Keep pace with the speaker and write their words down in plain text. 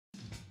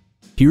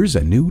Here's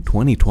a new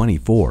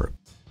 2024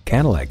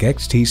 Cadillac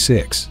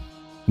XT6.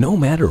 No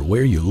matter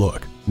where you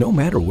look, no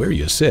matter where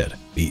you sit,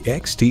 the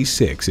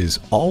XT6 is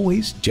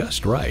always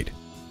just right.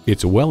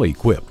 It's well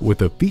equipped with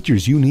the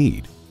features you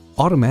need: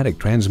 automatic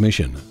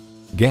transmission,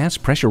 gas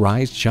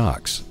pressurized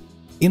shocks,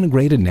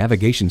 integrated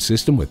navigation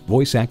system with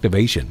voice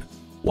activation,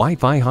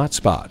 Wi-Fi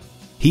hotspot,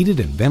 heated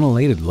and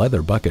ventilated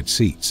leather bucket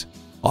seats,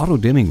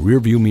 auto-dimming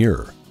rearview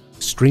mirror,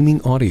 streaming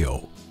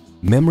audio,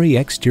 memory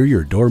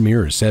exterior door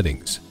mirror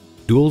settings,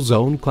 dual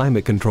zone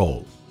climate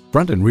control,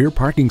 front and rear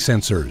parking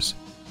sensors,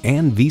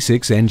 and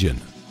V6 engine.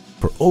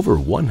 For over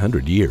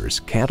 100 years,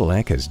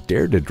 Cadillac has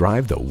dared to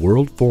drive the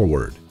world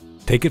forward.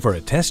 Take it for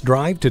a test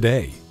drive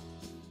today.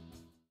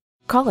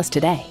 Call us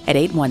today at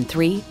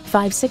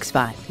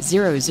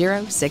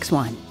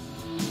 813-565-0061.